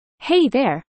Hey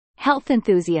there, health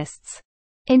enthusiasts.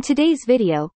 In today's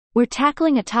video, we're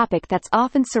tackling a topic that's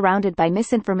often surrounded by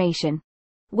misinformation: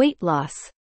 weight loss.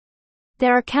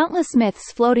 There are countless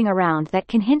myths floating around that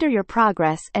can hinder your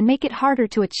progress and make it harder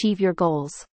to achieve your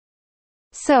goals.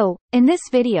 So, in this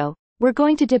video, we're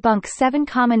going to debunk 7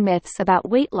 common myths about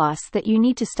weight loss that you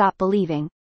need to stop believing.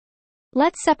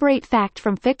 Let's separate fact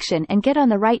from fiction and get on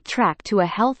the right track to a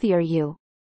healthier you.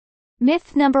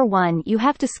 Myth number 1: you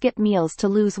have to skip meals to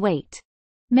lose weight.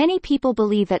 Many people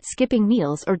believe that skipping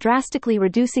meals or drastically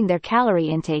reducing their calorie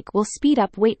intake will speed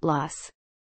up weight loss.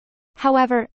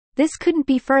 However, this couldn't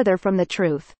be further from the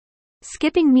truth.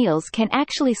 Skipping meals can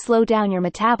actually slow down your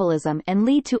metabolism and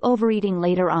lead to overeating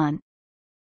later on.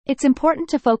 It's important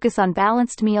to focus on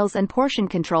balanced meals and portion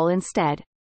control instead.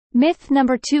 Myth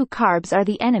number 2: carbs are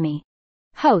the enemy.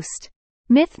 Host.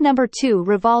 Myth number 2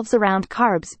 revolves around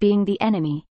carbs being the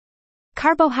enemy.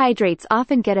 Carbohydrates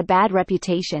often get a bad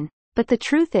reputation, but the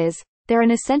truth is, they're an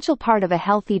essential part of a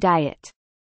healthy diet.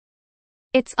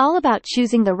 It's all about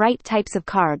choosing the right types of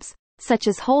carbs, such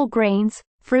as whole grains,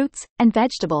 fruits, and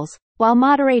vegetables, while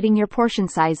moderating your portion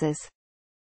sizes.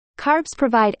 Carbs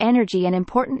provide energy and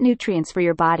important nutrients for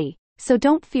your body, so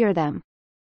don't fear them.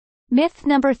 Myth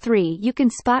number 3: you can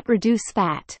spot reduce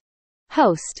fat.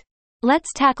 Host.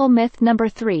 Let's tackle myth number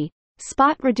 3,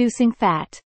 spot reducing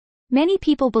fat. Many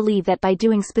people believe that by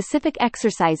doing specific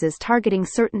exercises targeting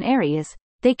certain areas,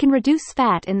 they can reduce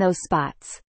fat in those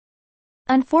spots.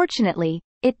 Unfortunately,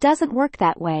 it doesn't work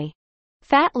that way.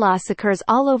 Fat loss occurs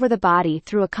all over the body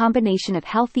through a combination of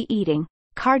healthy eating,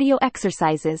 cardio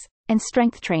exercises, and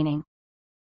strength training.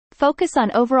 Focus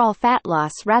on overall fat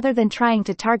loss rather than trying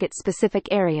to target specific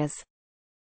areas.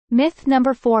 Myth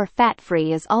number 4: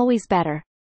 fat-free is always better.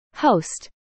 Host.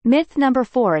 Myth number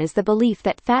 4 is the belief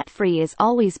that fat-free is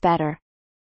always better.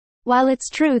 While it's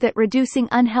true that reducing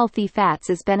unhealthy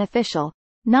fats is beneficial,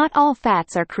 not all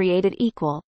fats are created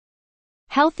equal.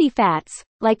 Healthy fats,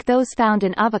 like those found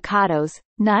in avocados,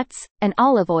 nuts, and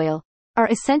olive oil, are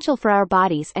essential for our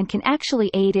bodies and can actually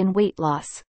aid in weight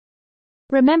loss.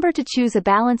 Remember to choose a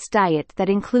balanced diet that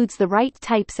includes the right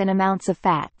types and amounts of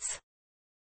fats.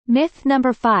 Myth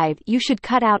number 5: you should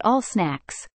cut out all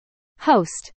snacks.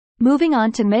 Host. Moving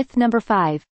on to myth number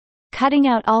 5. Cutting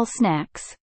out all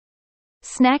snacks.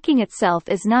 Snacking itself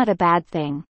is not a bad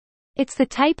thing. It's the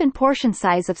type and portion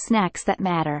size of snacks that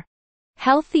matter.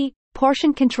 Healthy,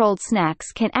 portion-controlled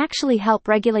snacks can actually help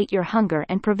regulate your hunger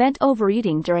and prevent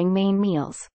overeating during main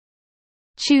meals.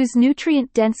 Choose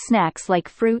nutrient-dense snacks like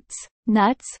fruits,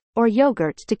 nuts, or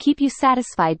yogurt to keep you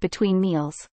satisfied between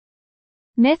meals.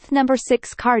 Myth number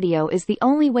 6: cardio is the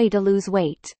only way to lose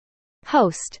weight.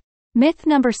 Host. Myth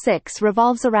number 6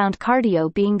 revolves around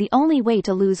cardio being the only way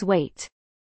to lose weight.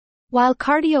 While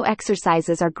cardio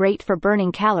exercises are great for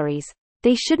burning calories,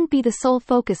 they shouldn't be the sole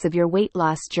focus of your weight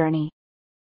loss journey.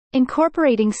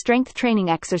 Incorporating strength training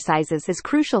exercises is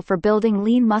crucial for building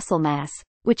lean muscle mass,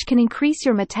 which can increase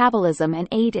your metabolism and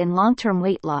aid in long-term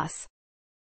weight loss.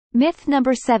 Myth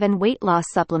number 7: weight loss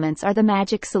supplements are the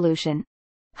magic solution.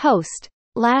 Host.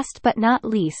 Last but not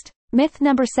least, myth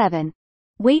number 7.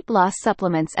 Weight loss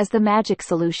supplements as the magic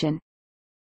solution.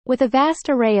 With a vast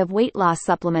array of weight loss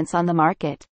supplements on the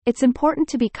market, it's important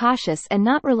to be cautious and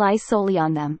not rely solely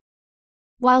on them.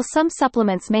 While some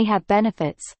supplements may have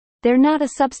benefits, they're not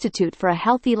a substitute for a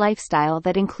healthy lifestyle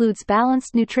that includes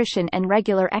balanced nutrition and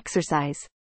regular exercise.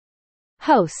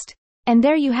 Host. And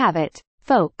there you have it,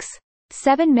 folks.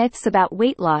 7 myths about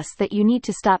weight loss that you need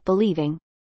to stop believing.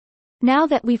 Now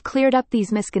that we've cleared up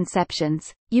these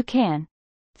misconceptions, you can.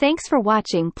 Thanks for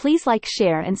watching. Please like,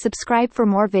 share, and subscribe for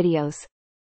more videos.